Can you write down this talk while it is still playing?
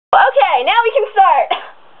Okay, now we can start.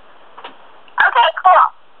 Okay, cool.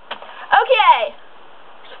 Okay.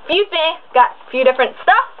 Few things, got a few different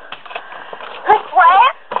stuff.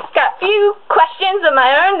 What? Got a few questions of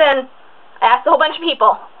my own, then I asked a whole bunch of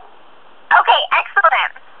people. Okay,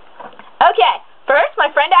 excellent. Okay, first,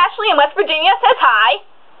 my friend Ashley in West Virginia says hi.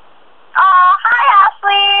 Hi,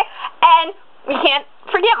 Ashley. And we can't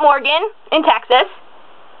forget Morgan in Texas.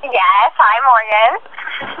 Yes, hi, Morgan.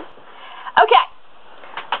 Okay.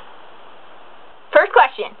 First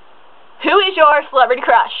question. Who is your celebrity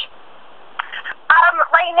crush?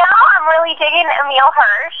 Right now I'm really digging Emil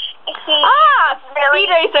Hirsch. He's really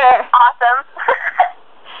Speed Racer. awesome.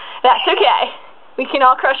 That's okay. We can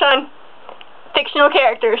all crush on fictional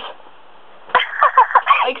characters.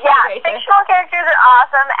 Like Speed Yeah, Racer. fictional characters are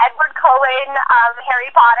awesome. Edward Cullen,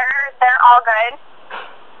 Harry Potter, they're all good.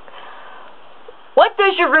 What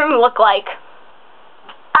does your room look like?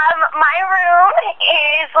 My room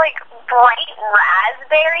is like bright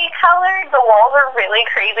raspberry colored. The walls are really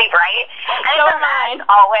crazy bright. And So it's a am I. mess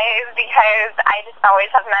always because I just always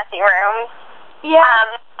have messy rooms.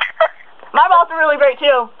 Yeah. My walls are really bright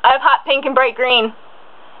too. I have hot pink and bright green.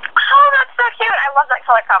 Oh, that's so cute. I love that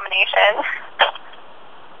color combination.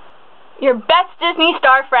 Your best Disney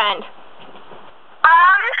star friend?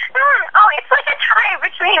 It's like a tie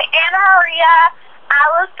between Anna Maria,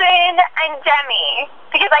 Allison, and Demi.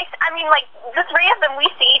 Because like, the three of them, we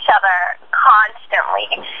see each other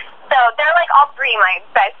constantly. So they're like all three my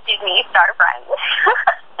best Disney star friends.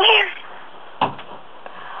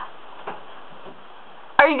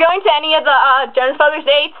 Are you going to any of the Jonas Brothers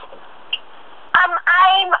dates?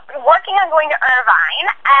 I'm working on going to Irvine,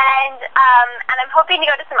 and I'm hoping to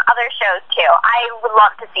go to some other shows too. I would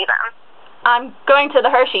love to see them. I'm going to the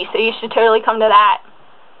Hershey, so you should totally come to that.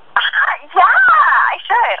 Yeah, I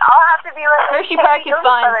should. I'll have to be like, Hershey Park is Jonas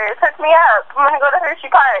fun. Brothers, hook me up. I'm gonna go to Hershey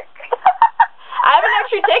Park. I have an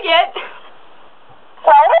extra ticket.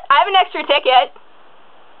 What? I have an extra ticket.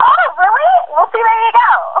 Oh, really? Well, see, there you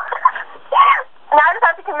go. Now I just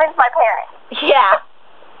have to convince my parents. Yeah.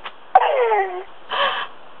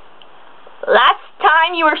 Last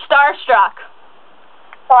time you were starstruck?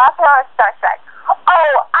 The last time I was starstruck.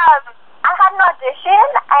 I had an audition,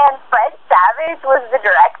 and Fred Savage was the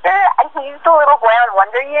director, and he's the little boy on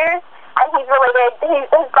Wonder Years, and he's related,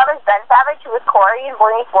 his brother's Ben Savage, who was Corey in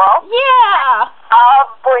Boy Meets World. Yeah.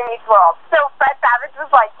 Boy Meets World. So Fred Savage was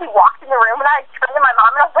like, he walked in the room, and I turned to my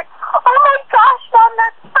mom, and I was like, oh my gosh, Mom,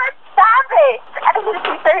 that's Fred Savage! And he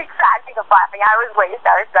started cracking up laughing. I was way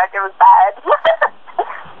starstruck. It was bad.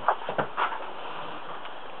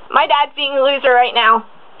 My dad's being a loser right now.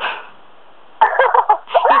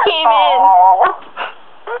 He came in.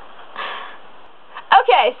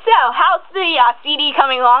 Okay, so how's the CD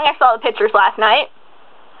coming along? I saw the pictures last night.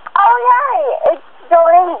 Oh, yeah, it's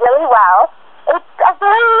going really well. It's a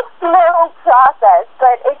very slow process,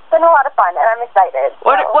 but it's been a lot of fun, and I'm excited.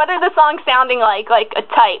 What are the songs sounding like a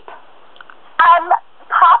type?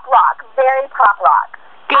 Pop rock, very pop rock.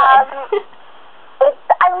 Good.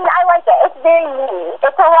 I like it. It's very me.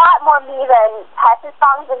 It's a lot more me than Tess's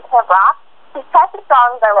songs in Camp Rock. Because Tess's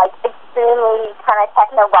songs are like extremely kind of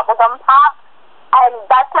techno bubblegum pop, and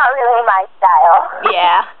that's not really my style.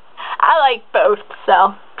 Yeah, I like both,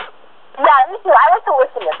 so. Yeah, me too. I like to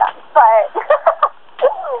listen to them, but.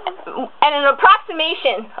 And an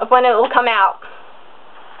approximation of when it will come out.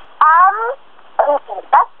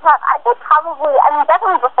 That's tough. I think probably,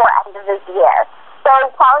 definitely before end of this year. So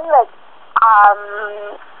probably like,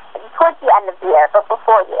 towards the end of the year, but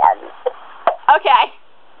before the end. Okay.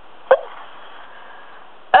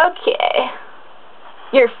 Okay.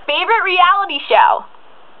 Your favorite reality show?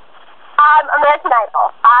 American Idol.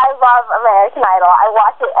 I love American Idol. I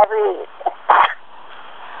watch it every week.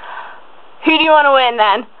 Who do you want to win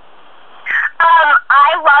then?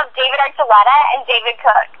 I love David Archuleta and David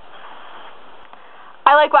Cook.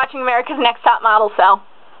 I like watching America's Next Top Model, so.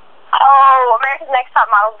 Oh, America's Next Top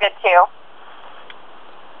Model is good too.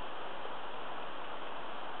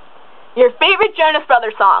 Your favorite Jonas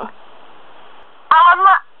Brothers song?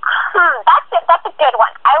 That's a good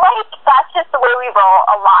one. I like That's Just the Way We Roll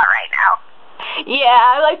a lot right now. Yeah,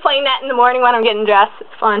 I like playing that in the morning when I'm getting dressed.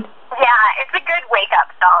 It's fun. Yeah, it's a good wake-up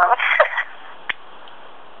song.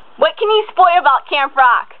 What can you spoil about Camp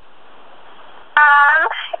Rock?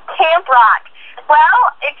 Camp Rock. Well,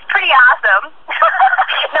 it's pretty awesome.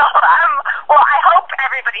 Well, I hope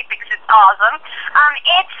everybody thinks it's awesome.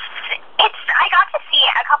 I got to see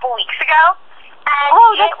it a couple weeks ago, and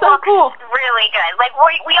that's it so looks cool. really good. Like,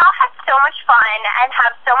 we all had so much fun and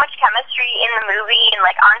have so much chemistry in the movie and,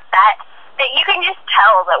 like, on set that you can just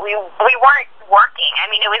tell that we weren't working. I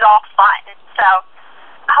mean, it was all fun. So,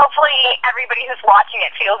 everybody who's watching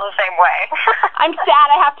it feels the same way. I'm sad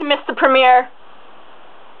I have to miss the premiere.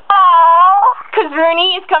 Oh. Because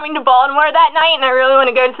Rooney is coming to Baltimore that night, and I really want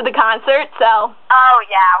to go to the concert, so. Oh,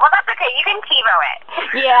 yeah. Well, that's okay. You can TiVo it.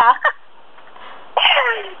 Yeah.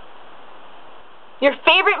 Your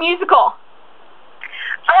favorite musical?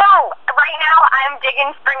 Oh, right now I'm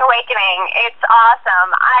digging Spring Awakening. It's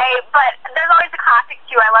awesome. But there's always the classics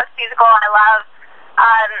too. I love musical. I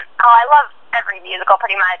love every musical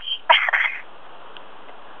pretty much.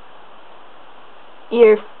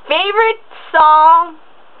 Your favorite song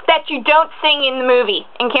that you don't sing in the movie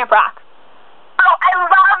in Camp Rock? Oh, I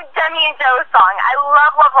love Demi and Joe's song. I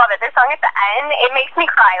love it. Their song at the end, it makes me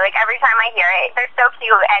cry, like, every time I hear it. They're so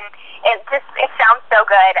cute, and it sounds so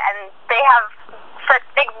good, and they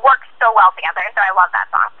work so well together, so I love that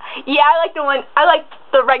song. Yeah, I like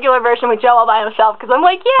the regular version with Joe all by himself, because I'm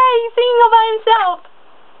like, yeah, he's singing all by himself.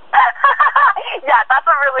 Yeah, that's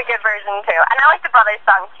a really good version, too. And I like the Brothers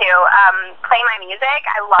song, too. Play My Music,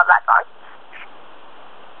 I love that song.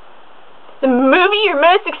 The movie you're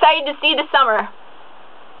most excited to see this summer?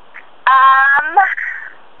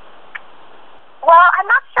 Well, I'm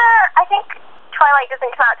not sure. I think Twilight doesn't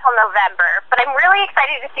come out till November, but I'm really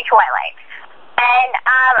excited to see Twilight. And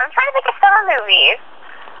I'm trying to think of summer movies.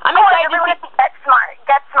 I'm excited to see Get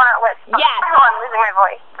Smart with. Yes. Oh, I'm losing my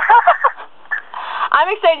voice. I'm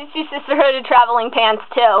excited to see Sisterhood of Traveling Pants,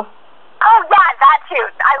 too. Oh, yeah, that too.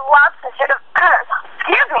 I love Sisterhood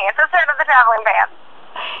of the Traveling Pants.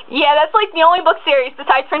 Yeah, that's like the only book series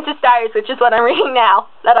besides Princess Diaries, which is what I'm reading now,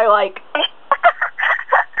 that I like.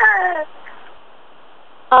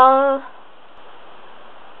 Oh,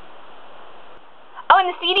 and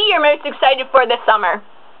the CD you're most excited for this summer?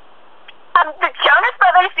 The Jonas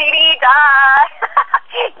Brothers CD, duh.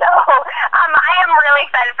 No, I am really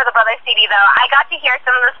excited for the Brothers CD, though. I got to hear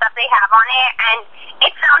some of the stuff they have on it, and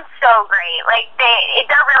it sounds so great. Like,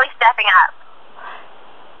 they're really stepping up.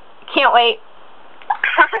 Can't wait.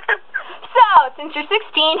 So, since you're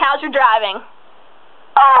 16, how's your driving?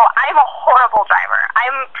 Oh, I'm a horrible driver.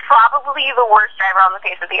 I'm probably the worst driver on the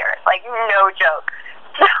face of the earth. Like, no joke.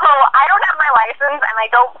 So, I don't have my license, and I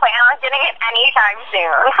don't plan on getting it anytime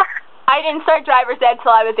soon. I didn't start driver's ed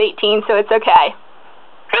till I was 18, so it's okay.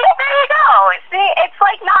 See, there you go. See, it's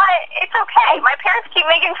okay. My parents keep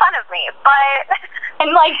making fun of me, but...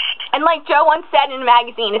 And like Joe once said in a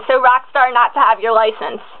magazine, it's so rock star not to have your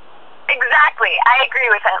license. Exactly. I agree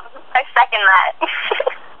with him. I second that.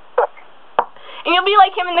 And you'll be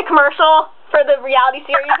like him in the commercial for the reality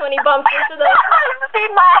series when he bumps into the... I've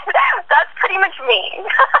seen that. That's pretty much me.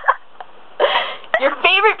 Your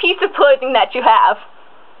favorite piece of clothing that you have?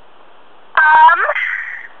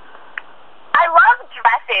 I love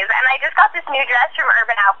dresses, and I just got this new dress from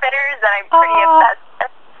Urban Outfitters that I'm pretty obsessed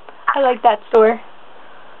with. I like that store.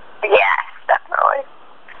 Yes, definitely.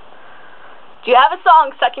 Do you have a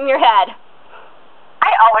song stuck in your head?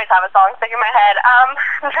 I always have a song stuck in my head.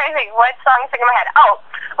 I'm trying to think, what song stuck in my head? Oh,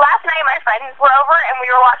 last night my friends were over, and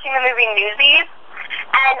we were watching the movie Newsies,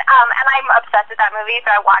 and I'm obsessed with that movie,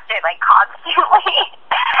 so I watch it, like, constantly.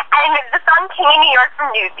 And the song King of New York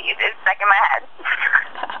from Newsies is stuck in my head.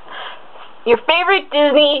 Your favorite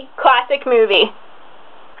Disney classic movie?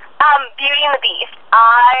 Beauty and the Beast.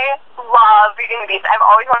 I love Beauty and the Beast. I've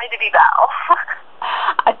always wanted to be Belle.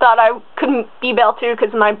 I thought I couldn't be Belle too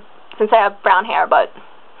since I have brown hair, but...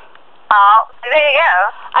 Oh, there you go.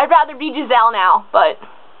 I'd rather be Giselle now, but...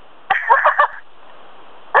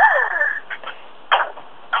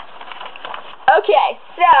 Okay,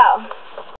 so...